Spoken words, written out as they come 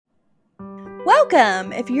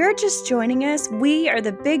Welcome! If you're just joining us, we are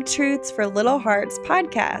the Big Truths for Little Hearts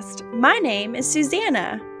podcast. My name is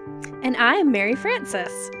Susanna. And I'm Mary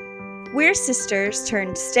Frances. We're sisters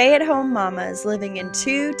turned stay-at-home mamas living in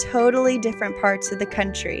two totally different parts of the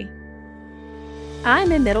country.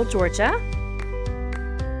 I'm in Middle Georgia.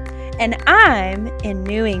 And I'm in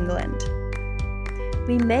New England.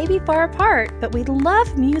 We may be far apart, but we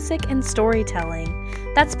love music and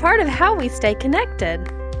storytelling. That's part of how we stay connected.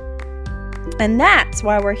 And that's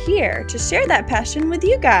why we're here, to share that passion with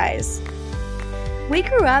you guys. We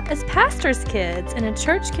grew up as pastors' kids in a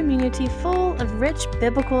church community full of rich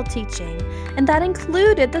biblical teaching, and that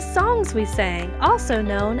included the songs we sang, also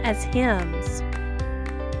known as hymns.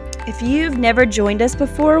 If you've never joined us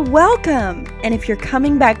before, welcome! And if you're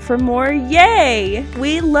coming back for more, yay!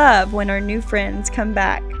 We love when our new friends come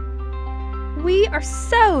back. We are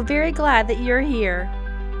so very glad that you're here.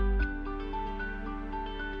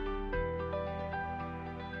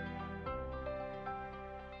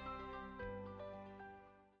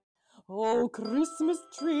 Oh, Christmas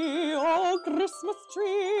tree,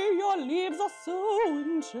 your leaves are so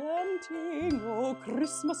enchanting. Oh,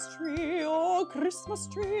 Christmas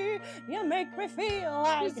tree, you make me feel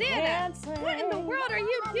like Susanna, dancing. what in the world are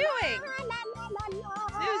you doing?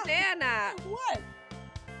 Susanna! What?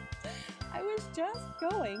 I was just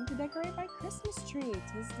going to decorate my Christmas tree.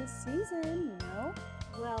 'Tis the season, you know.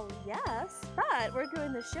 Well, yes, but we're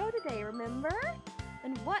doing the show today, remember?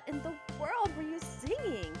 And what in the world were you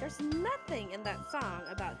singing? There's nothing in that song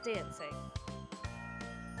about dancing.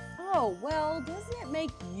 Oh, well, doesn't it make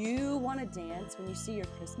you want to dance when you see your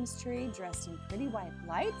Christmas tree dressed in pretty white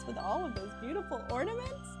lights with all of those beautiful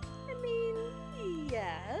ornaments? I mean,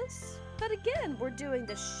 yes. But again, we're doing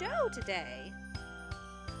the show today.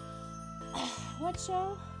 What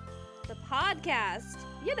show? The podcast.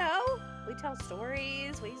 You know, we tell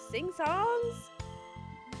stories, we sing songs.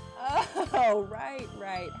 Oh,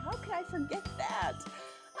 right. How could I forget that?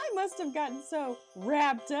 I must have gotten so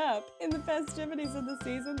wrapped up in the festivities of the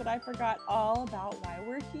season that I forgot all about why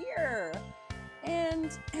we're here.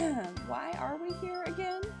 And why are we here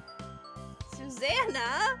again?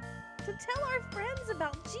 Susanna, to tell our friends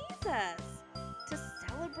about Jesus. To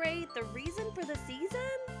celebrate the reason for the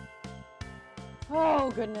season.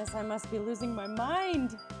 Oh, goodness, I must be losing my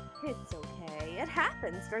mind. It's okay. It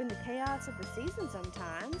happens during the chaos of the season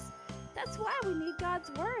sometimes. That's why we need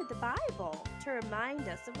God's Word, the Bible, to remind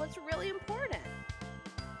us of what's really important.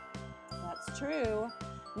 That's true.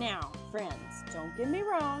 Now, friends, don't get me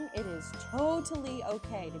wrong. It is totally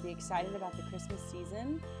okay to be excited about the Christmas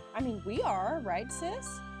season. I mean, we are, right,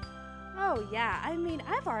 sis? Oh, yeah. I mean,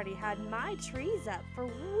 I've already had my trees up for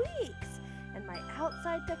weeks. And my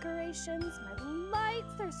outside decorations, my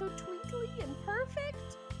lights, they're so twinkly and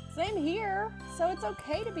perfect. Same here. So it's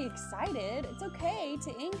okay to be excited. It's okay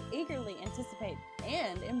to eagerly anticipate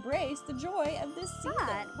and embrace the joy of this season.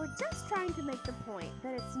 But we're just trying to make the point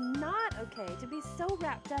that it's not okay to be so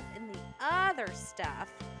wrapped up in the other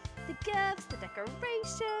stuff. The gifts, the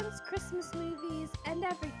decorations, Christmas movies, and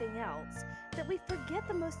everything else, that we forget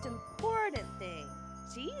the most important thing,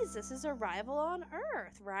 Jesus' arrival on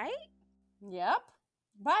earth, right? Yep.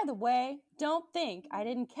 By the way, don't think I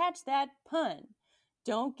didn't catch that pun.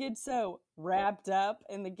 Don't get so wrapped up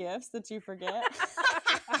in the gifts that you forget.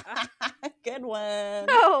 Good one.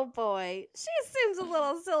 Oh boy, she seems a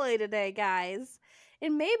little silly today, guys. It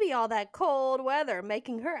may be all that cold weather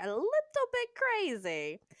making her a little bit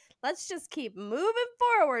crazy. Let's just keep moving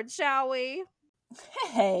forward, shall we?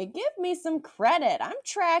 Hey, give me some credit. I'm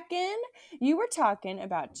tracking. You were talking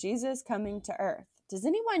about Jesus coming to earth. Does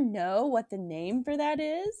anyone know what the name for that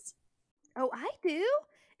is? Oh, I do.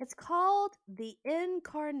 It's called the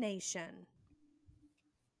Incarnation.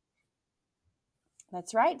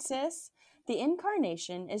 That's right, sis. The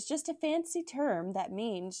Incarnation is just a fancy term that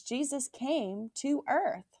means Jesus came to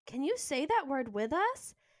earth. Can you say that word with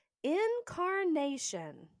us?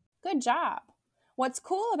 Incarnation. Good job. What's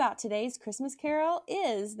cool about today's Christmas Carol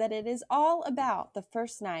is that it is all about the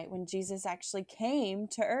first night when Jesus actually came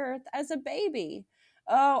to earth as a baby.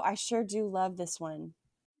 Oh, I sure do love this one.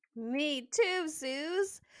 Me too,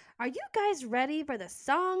 Suze. Are you guys ready for the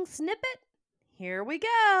song snippet? Here we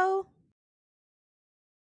go.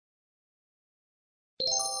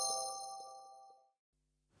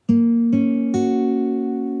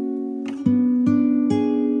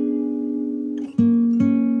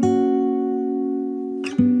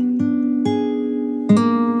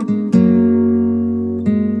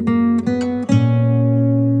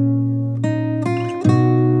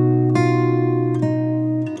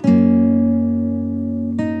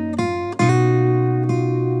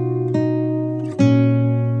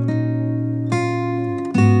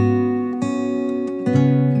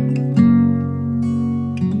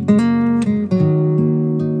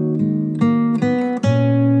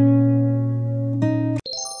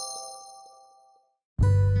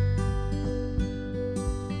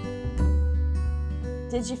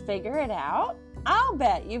 Did you figure it out? I'll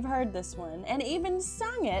bet you've heard this one and even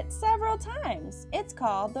sung it several times. It's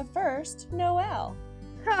called The First Noel.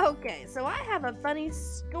 Okay, so I have a funny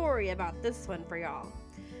story about this one for y'all.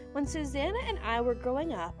 When Susanna and I were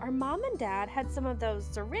growing up, our mom and dad had some of those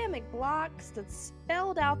ceramic blocks that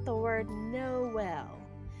spelled out the word Noel.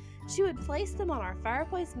 She would place them on our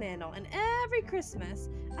fireplace mantle, and every Christmas,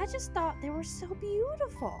 I just thought they were so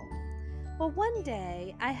beautiful. Well, one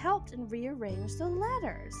day, I helped and rearranged the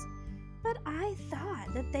letters, but I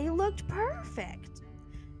thought that they looked perfect.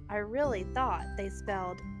 I really thought they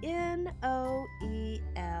spelled N-O-E-L,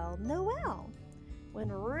 Noel,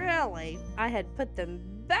 when really I had put them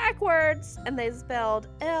backwards and they spelled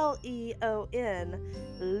L-E-O-N,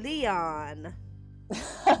 Leon.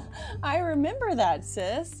 I remember that,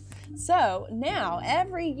 sis. So now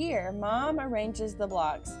every year, Mom arranges the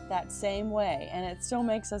blocks that same way, and it still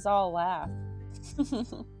makes us all laugh.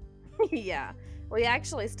 Yeah, we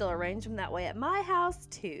actually still arrange them that way at my house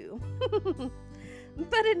too.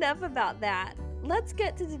 But enough about that. Let's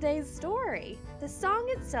get to today's story. The song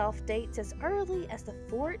itself dates as early as the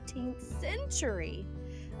 14th century.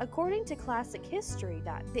 According to Classic History,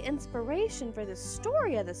 the inspiration for the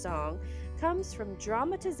story of the song comes from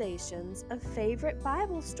dramatizations of favorite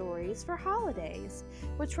Bible stories for holidays,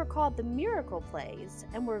 which were called the miracle plays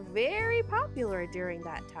and were very popular during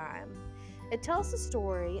that time. It tells the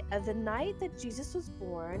story of the night that Jesus was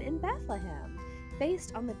born in Bethlehem,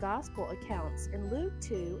 based on the gospel accounts in Luke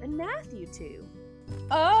 2 and Matthew 2.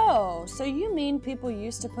 Oh, so you mean people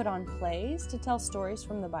used to put on plays to tell stories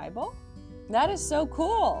from the Bible? That is so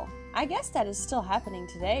cool. I guess that is still happening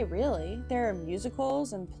today, really. There are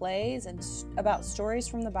musicals and plays and about stories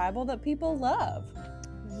from the Bible that people love.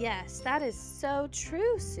 Yes, that is so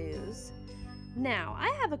true, Suze. Now, I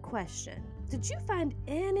have a question. Did you find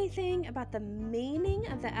anything about the meaning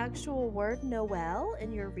of the actual word Noel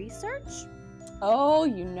in your research? Oh,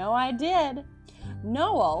 you know I did.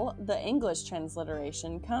 Noel, the English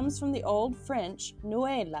transliteration, comes from the Old French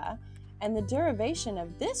Nuela, and the derivation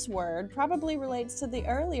of this word probably relates to the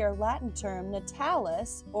earlier Latin term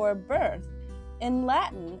natalis, or birth. In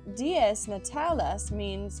Latin, dies natalis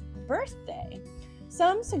means birthday.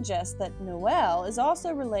 Some suggest that Noel is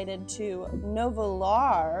also related to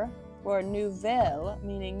novelar, or nouvelle,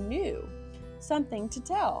 meaning new, something to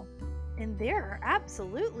tell. And there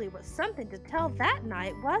absolutely was something to tell that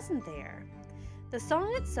night, wasn't there? The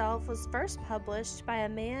song itself was first published by a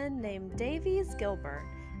man named Davies Gilbert.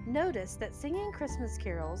 Noticed that singing Christmas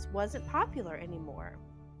carols wasn't popular anymore.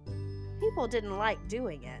 People didn't like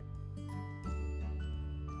doing it.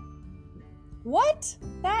 What?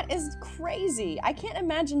 That is crazy. I can't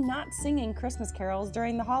imagine not singing Christmas carols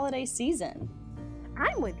during the holiday season.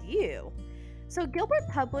 I'm with you. So Gilbert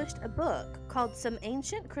published a book called Some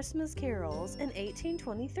Ancient Christmas Carols in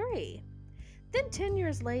 1823. Then 10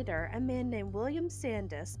 years later, a man named William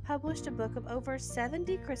Sandys published a book of over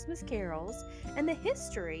 70 Christmas carols and the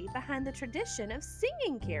history behind the tradition of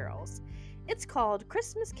singing carols. It's called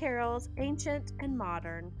Christmas Carols, Ancient and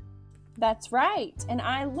Modern. That's right, and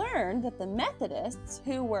I learned that the Methodists,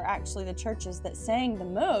 who were actually the churches that sang the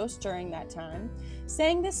most during that time,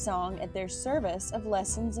 sang this song at their service of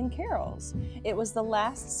lessons and carols. It was the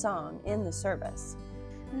last song in the service.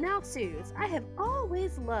 Now, Suze, I have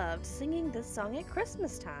always loved singing this song at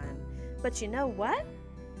Christmas time, but you know what?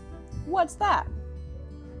 What's that?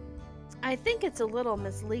 I think it's a little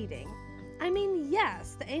misleading. I mean,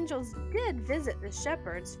 yes, the angels did visit the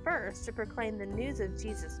shepherds first to proclaim the news of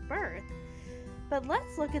Jesus' birth, but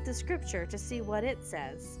let's look at the scripture to see what it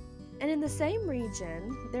says. And in the same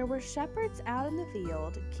region, there were shepherds out in the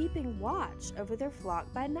field, keeping watch over their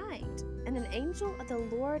flock by night. And an angel of the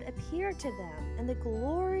Lord appeared to them, and the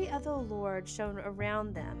glory of the Lord shone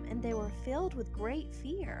around them, and they were filled with great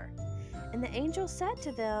fear. And the angel said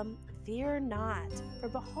to them, "Fear not, for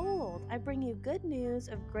behold, I bring you good news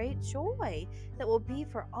of great joy that will be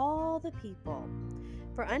for all the people.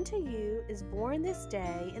 For unto you is born this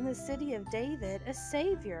day in the city of David a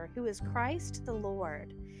Savior, who is Christ the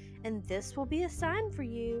Lord. And this will be a sign for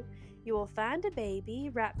you. You will find a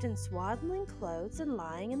baby wrapped in swaddling clothes and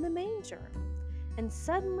lying in the manger." And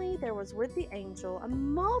suddenly there was with the angel a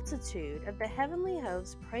multitude of the heavenly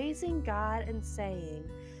hosts praising God and saying,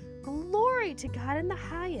 "Glory to God in the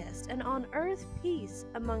highest, and on earth peace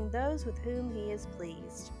among those with whom he is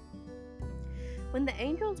pleased." When the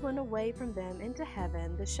angels went away from them into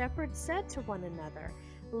heaven, the shepherds said to one another,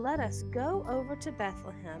 "Let us go over to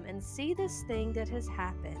Bethlehem and see this thing that has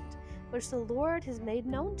happened, which the Lord has made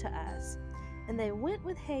known to us." And they went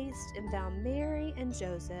with haste and found Mary and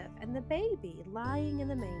Joseph and the baby lying in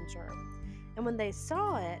the manger. And when they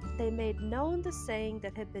saw it, they made known the saying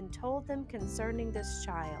that had been told them concerning this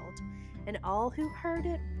child. And all who heard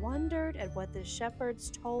it wondered at what the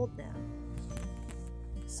shepherds told them.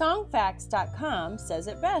 Songfacts.com says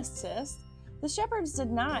it best, sis. The shepherds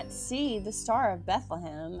did not see the Star of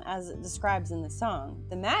Bethlehem as it describes in the song.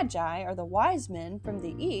 The Magi, or the wise men from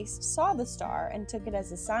the east, saw the star and took it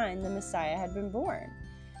as a sign the Messiah had been born.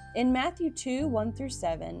 In Matthew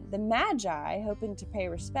 2:1-7, the Magi, hoping to pay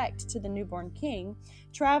respect to the newborn king,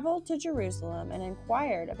 traveled to Jerusalem and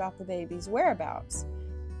inquired about the baby's whereabouts.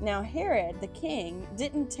 Now Herod, the king,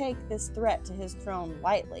 didn't take this threat to his throne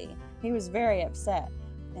lightly. He was very upset,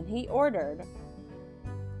 and he ordered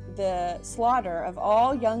the slaughter of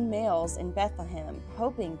all young males in Bethlehem,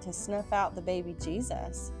 hoping to snuff out the baby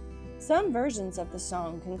Jesus. Some versions of the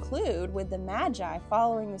song conclude with the Magi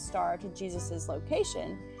following the star to Jesus'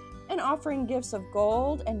 location and offering gifts of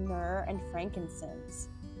gold and myrrh and frankincense,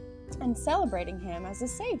 and celebrating him as a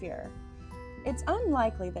savior. It's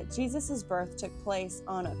unlikely that Jesus' birth took place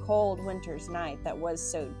on a cold winter's night that was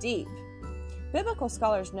so deep. Biblical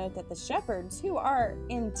scholars note that the shepherds, who are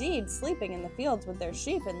indeed sleeping in the fields with their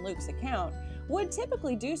sheep in Luke's account, would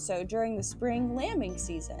typically do so during the spring lambing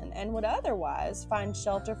season and would otherwise find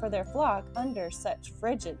shelter for their flock under such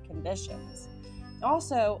frigid conditions.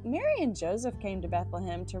 Also, Mary and Joseph came to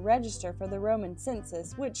Bethlehem to register for the Roman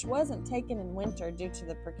census, which wasn't taken in winter due to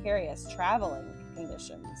the precarious traveling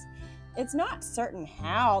conditions. It's not certain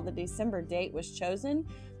how the December date was chosen,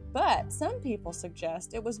 but some people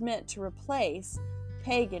suggest it was meant to replace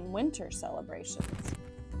pagan winter celebrations.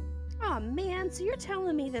 Oh man, so you're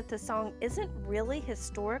telling me that the song isn't really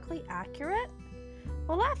historically accurate?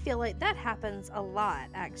 Well, I feel like that happens a lot,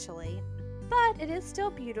 actually. But it is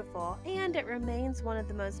still beautiful, and it remains one of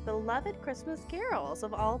the most beloved Christmas carols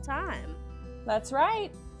of all time. That's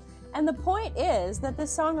right. And the point is that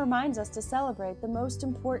this song reminds us to celebrate the most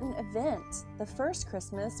important event, the first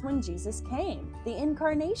Christmas when Jesus came, the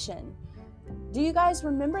Incarnation. Do you guys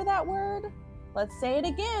remember that word? Let's say it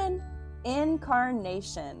again,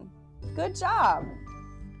 Incarnation. Good job.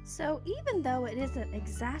 So even though it isn't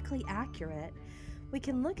exactly accurate, we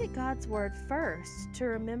can look at God's Word first to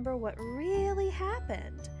remember what really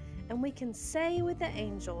happened. And we can say with the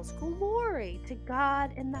angels, "Glory to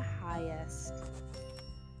God in the highest."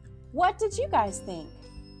 What did you guys think?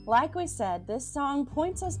 Like we said, this song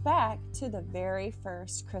points us back to the very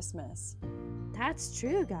first Christmas. That's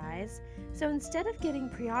true, guys. So instead of getting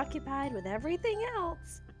preoccupied with everything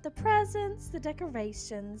else, the presents, the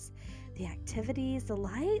decorations, the activities, the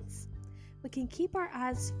lights, we can keep our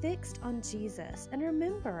eyes fixed on Jesus and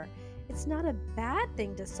remember it's not a bad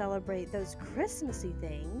thing to celebrate those Christmassy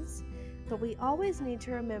things, but we always need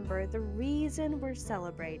to remember the reason we're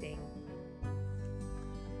celebrating.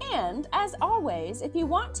 And as always, if you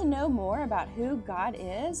want to know more about who God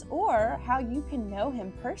is or how you can know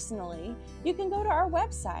Him personally, you can go to our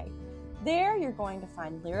website. There you're going to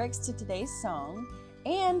find lyrics to today's song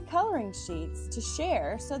and coloring sheets to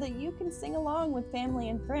share so that you can sing along with family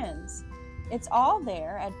and friends. It's all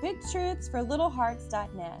there at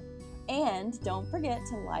bigtruthsforlittlehearts.net. And don't forget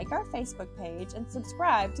to like our Facebook page and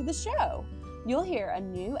subscribe to the show. You'll hear a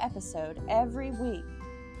new episode every week.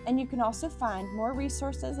 And you can also find more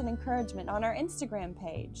resources and encouragement on our Instagram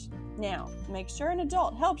page. Now, make sure an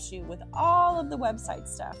adult helps you with all of the website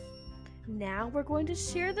stuff. Now we're going to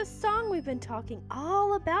share the song we've been talking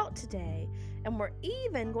all about today, and we're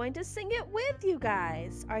even going to sing it with you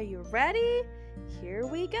guys. Are you ready? Here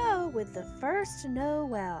we go with the first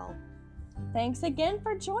Noel. Thanks again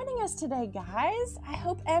for joining us today, guys. I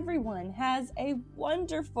hope everyone has a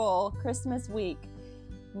wonderful Christmas week.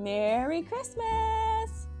 Merry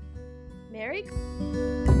Christmas! Merry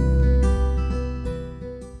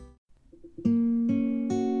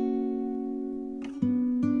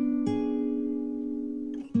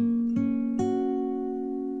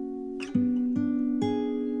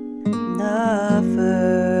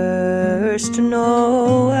The first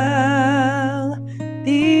Noel,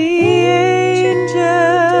 the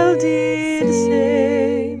angel did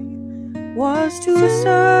say, was to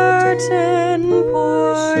certain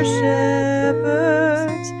poor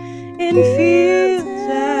shepherds in fields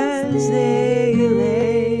as they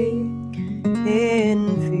lay, in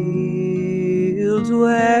fields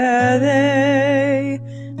where they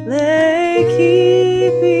lay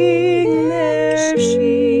keeping their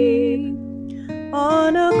sheep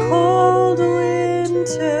on a cold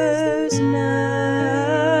winter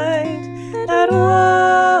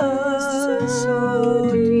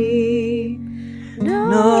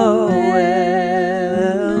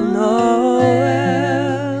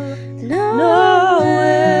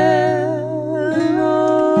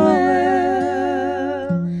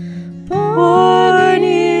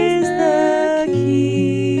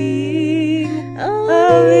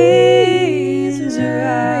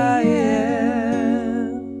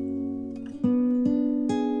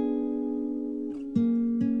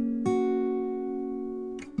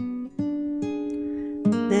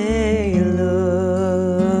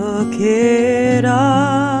it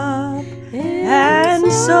up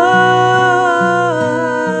and saw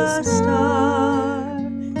a star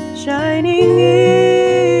shining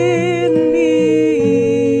in the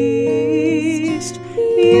east,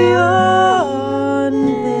 beyond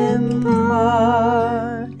them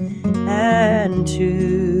far, and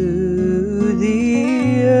to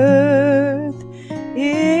the earth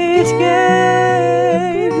it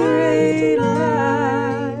gave great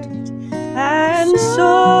light, and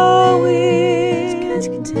so it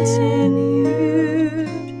continued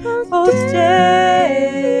both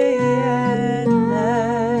day and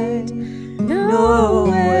night.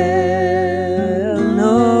 Noel,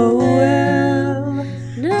 Noel,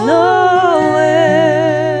 Noel,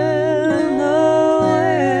 Noel.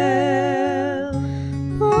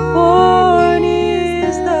 Born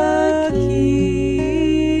is the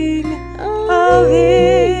King of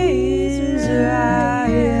Israel.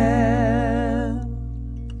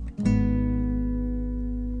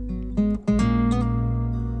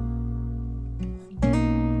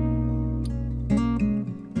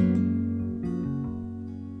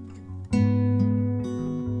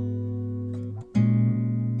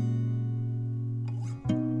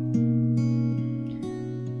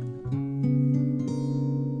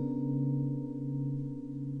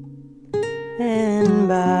 And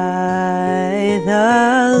by the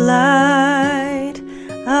light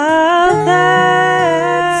of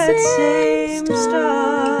that same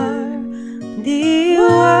star, the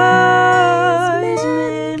wise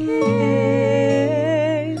men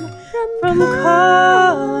came from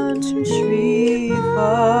country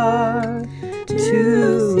far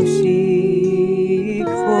to seek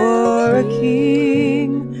for a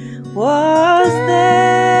king. Was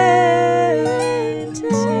their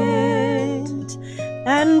intent,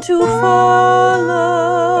 and to follow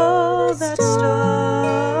that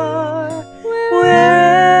star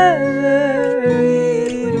wherever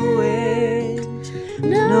it went.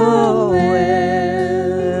 Noel,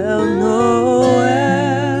 Noel,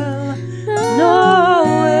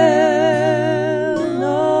 Noel,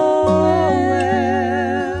 Noel.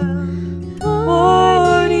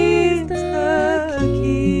 Born is the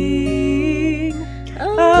King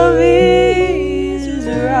of Israel.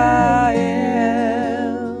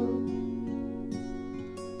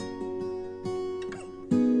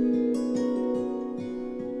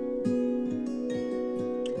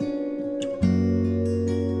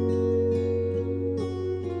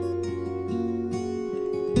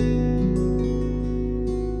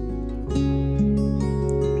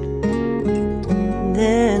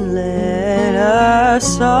 Then let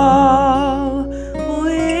us all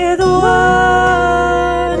with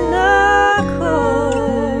one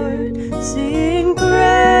accord sing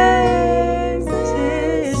praises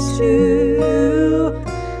to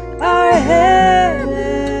our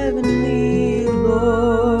heavenly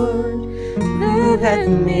Lord, who hath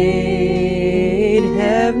made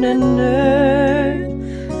heaven and earth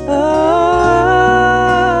of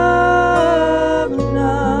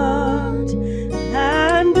naught,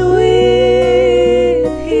 and with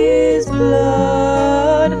his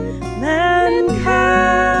blood mankind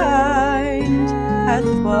hath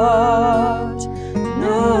bought.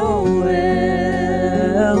 Noel,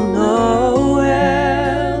 Noel,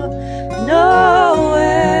 Noel,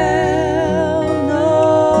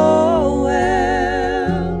 Noel.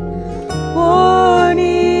 Born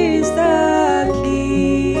is the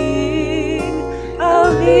King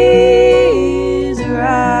of Israel.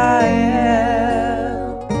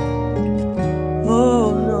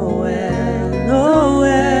 Oh, Noel,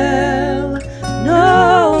 Noel,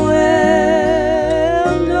 Noel,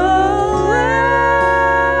 Noel.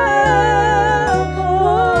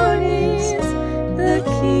 Born is the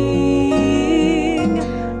King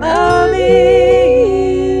of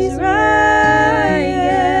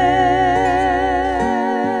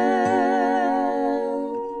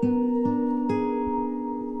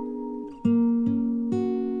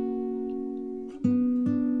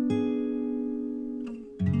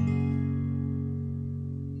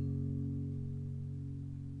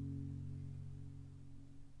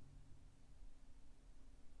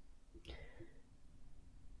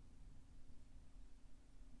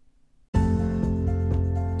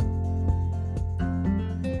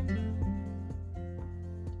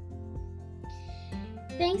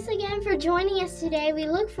Thanks again for joining us today. We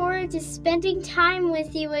look forward to spending time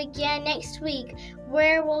with you again next week,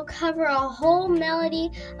 where we'll cover a whole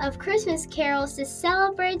melody of Christmas carols to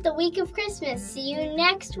celebrate the week of Christmas. See you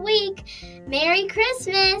next week. Merry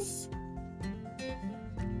Christmas!